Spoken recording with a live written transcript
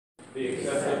be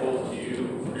acceptable to you,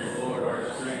 Lord,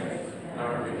 our strength,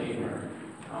 our Redeemer.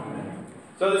 Amen.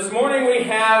 So this morning we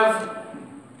have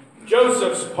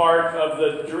Joseph's part of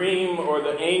the dream or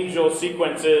the angel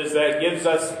sequences that gives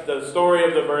us the story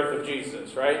of the birth of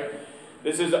Jesus, right?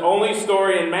 This is the only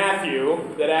story in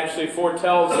Matthew that actually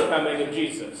foretells the coming of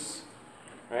Jesus,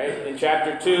 right? In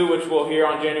chapter 2, which we'll hear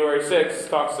on January 6th,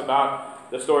 talks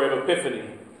about the story of Epiphany,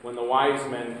 when the wise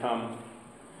men come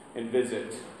and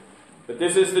visit. But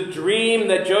this is the dream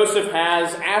that Joseph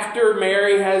has after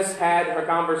Mary has had her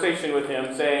conversation with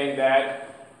him, saying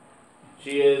that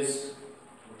she is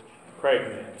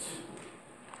pregnant.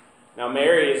 Now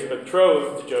Mary is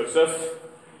betrothed to Joseph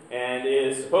and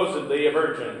is supposedly a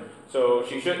virgin, so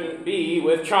she shouldn't be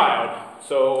with child.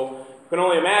 So you can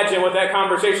only imagine what that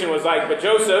conversation was like. But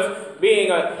Joseph,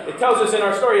 it tells us in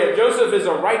our story that Joseph is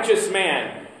a righteous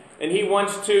man, and he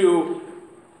wants to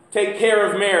take care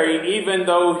of Mary, even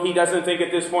though he doesn't think at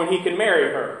this point he can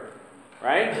marry her,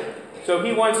 right? So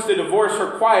he wants to divorce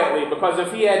her quietly, because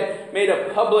if he had made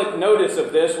a public notice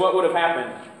of this, what would have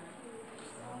happened?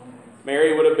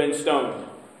 Mary would have been stoned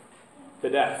to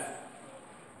death.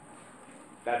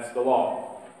 That's the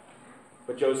law.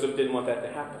 But Joseph didn't want that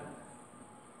to happen.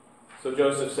 So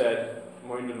Joseph said, I'm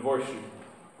going to divorce you.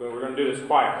 We're going to do this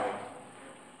quietly.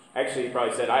 Actually, he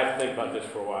probably said, I have to think about this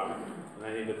for a while, and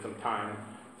I needed some time.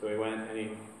 So he went and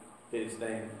he did his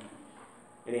thing.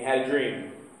 And he had a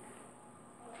dream.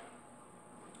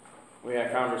 We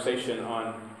had a conversation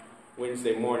on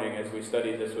Wednesday morning as we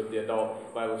studied this with the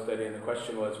adult Bible study, and the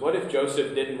question was, what if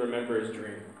Joseph didn't remember his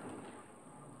dream?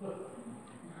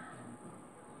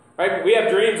 Right? We have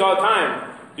dreams all the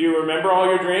time. Do you remember all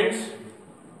your dreams?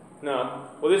 No.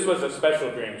 Well, this was a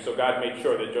special dream, so God made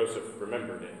sure that Joseph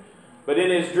remembered it. But in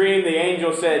his dream, the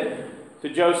angel said to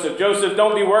Joseph, Joseph,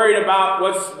 don't be worried about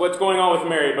what's going on with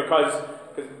Mary, because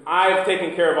I've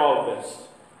taken care of all of this.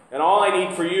 And all I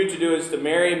need for you to do is to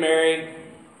marry Mary,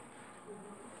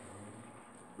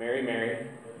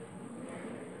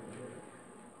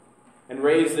 and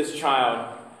raise this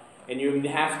child, and you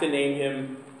have to name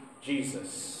him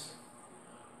Jesus.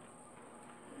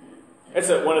 That's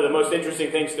one of the most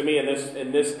interesting things to me in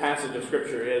this passage of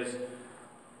Scripture is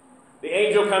the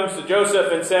angel comes to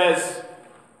Joseph and says,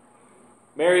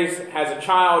 Mary has a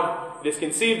child, it is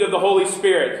conceived of the Holy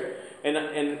Spirit,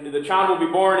 and the child will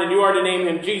be born, and you are to name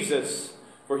him Jesus,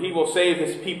 for he will save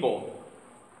his people.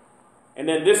 And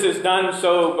then this is done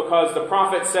so because the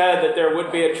prophet said that there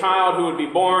would be a child who would be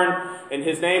born, and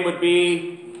his name would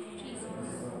be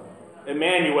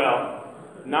Emmanuel,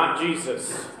 not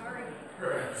Jesus.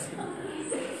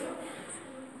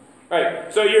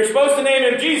 Right, so you're supposed to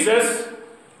name him Jesus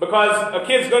because a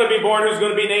kid's going to be born who's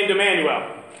going to be named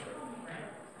Emmanuel.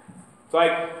 It's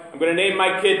like, I'm going to name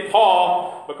my kid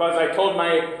Paul because I told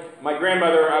my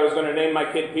grandmother I was going to name my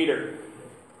kid Peter.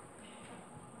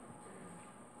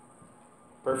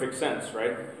 Perfect sense,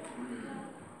 right?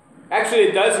 Actually,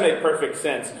 it does make perfect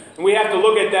sense. And we have to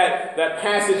look at that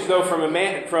passage, though, from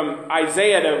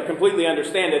Isaiah to completely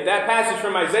understand it. That passage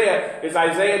from Isaiah is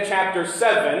Isaiah chapter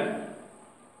 7,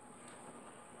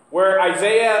 where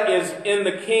Isaiah is in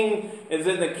the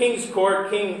king's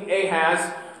court, King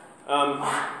Ahaz.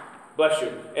 Bless you.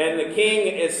 And the king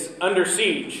is under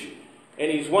siege. And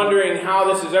he's wondering how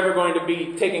this is ever going to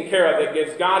be taken care of.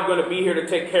 Is God going to be here to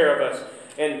take care of us?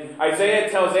 And Isaiah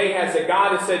tells Ahaz that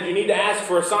God has said, you need to ask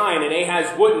for a sign. And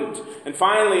Ahaz wouldn't. And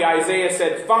finally Isaiah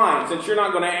said, fine, since you're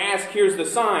not going to ask, here's the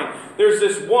sign. There's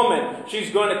this woman.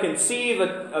 She's going to conceive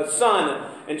a son.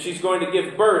 And she's going to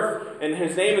give birth. And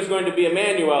his name is going to be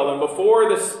Emmanuel. And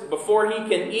before he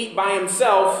can eat by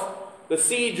himself, the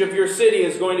siege of your city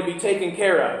is going to be taken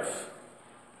care of.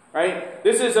 Right?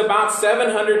 This is about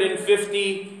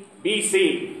 750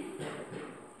 BC.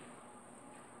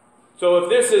 So if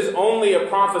this is only a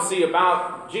prophecy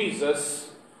about Jesus,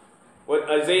 what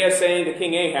Isaiah is saying to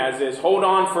King Ahaz is, hold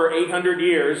on for 800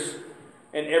 years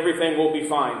and everything will be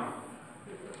fine.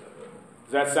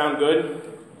 Does that sound good?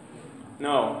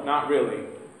 No, not really.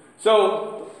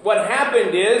 So what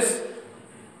happened is,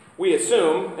 we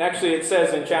assume, actually it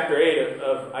says in chapter 8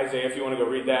 of Isaiah, if you want to go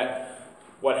read that,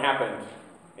 what happened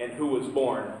and who was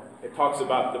born. It talks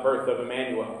about the birth of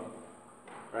Emmanuel,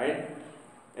 right?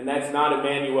 And that's not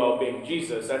Emmanuel being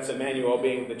Jesus, that's Emmanuel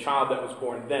being the child that was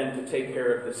born then to take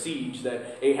care of the siege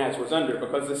that Ahaz was under,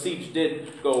 because the siege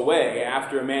did go away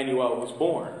after Emmanuel was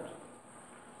born.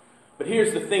 But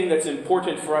here's the thing that's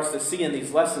important for us to see in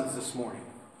these lessons this morning.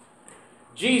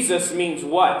 Jesus means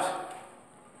what?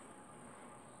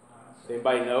 Does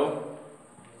anybody know?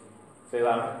 Say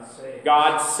loud.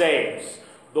 God saves.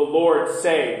 The Lord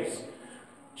saves.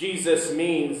 Jesus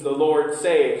means the Lord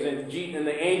saves. And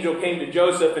the angel came to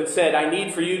Joseph and said, I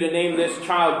need for you to name this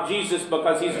child Jesus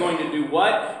because he's going to do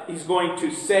what? He's going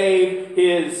to save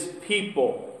his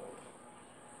people.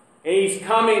 And he's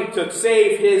coming to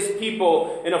save his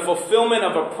people in a fulfillment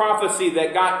of a prophecy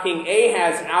that got King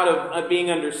Ahaz out of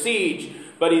being under siege.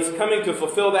 But he's coming to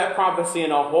fulfill that prophecy in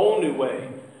a whole new way,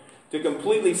 to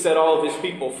completely set all of his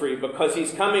people free, because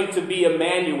he's coming to be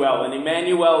Emmanuel. And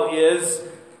Emmanuel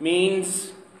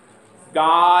means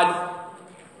God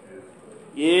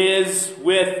is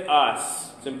with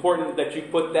us. It's important that you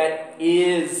put that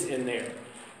 "is" in there.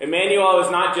 Emmanuel is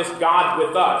not just God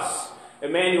with us.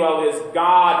 Emmanuel is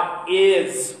God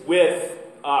is with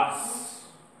us.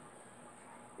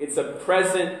 It's a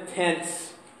present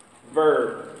tense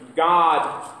verb.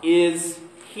 God is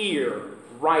here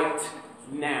right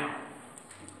now.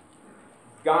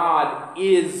 God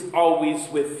is always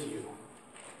with you.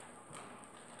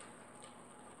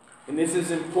 And this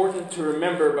is important to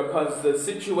remember because the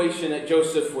situation that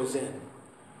Joseph was in.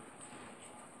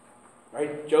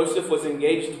 Right? Joseph was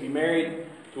engaged to be married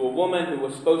to a woman who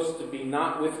was supposed to be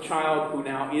not with child, who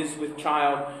now is with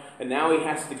child, and now he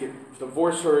has to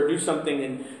divorce her or do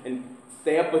something and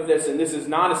stay up with this. And this is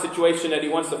not a situation that he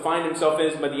wants to find himself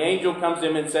in, but the angel comes to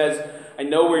him and says, I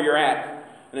know where you're at,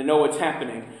 and I know what's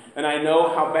happening, and I know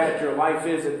how bad your life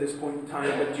is at this point in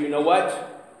time, but you know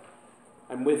what?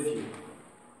 I'm with you.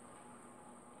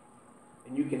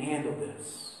 And you can handle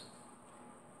this.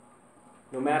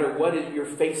 No matter what you're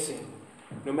facing,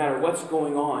 no matter what's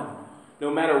going on, no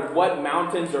matter what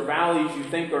mountains or valleys you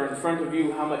think are in front of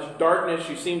you, how much darkness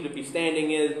you seem to be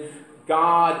standing in,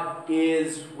 God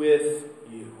is with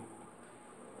you.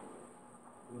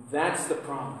 That's the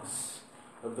promise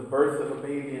of the birth of a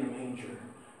baby in a manger.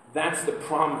 That's the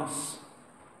promise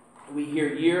we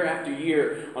hear year after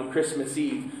year on Christmas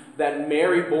Eve, that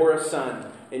Mary bore a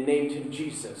son and named him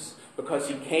Jesus because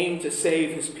he came to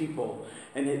save his people.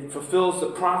 And it fulfills the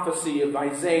prophecy of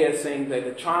Isaiah saying that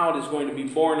a child is going to be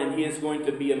born and he is going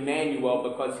to be Emmanuel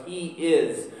because he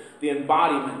is the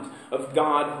embodiment of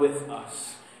God with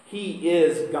us. He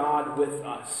is God with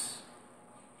us.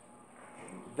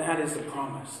 That is the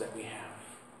promise that we have.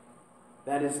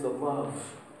 That is the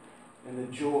love and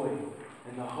the joy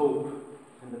and the hope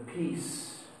and the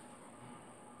peace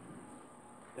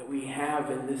that we have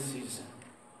in this season,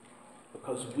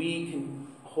 because we can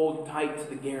hold tight to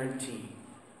the guarantee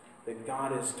that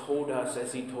God has told us,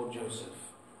 as he told Joseph,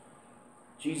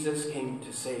 Jesus came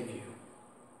to save you,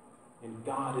 and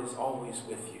God is always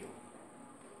with you.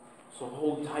 So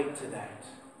hold tight to that,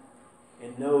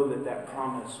 and know that that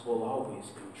promise will always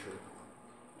come true.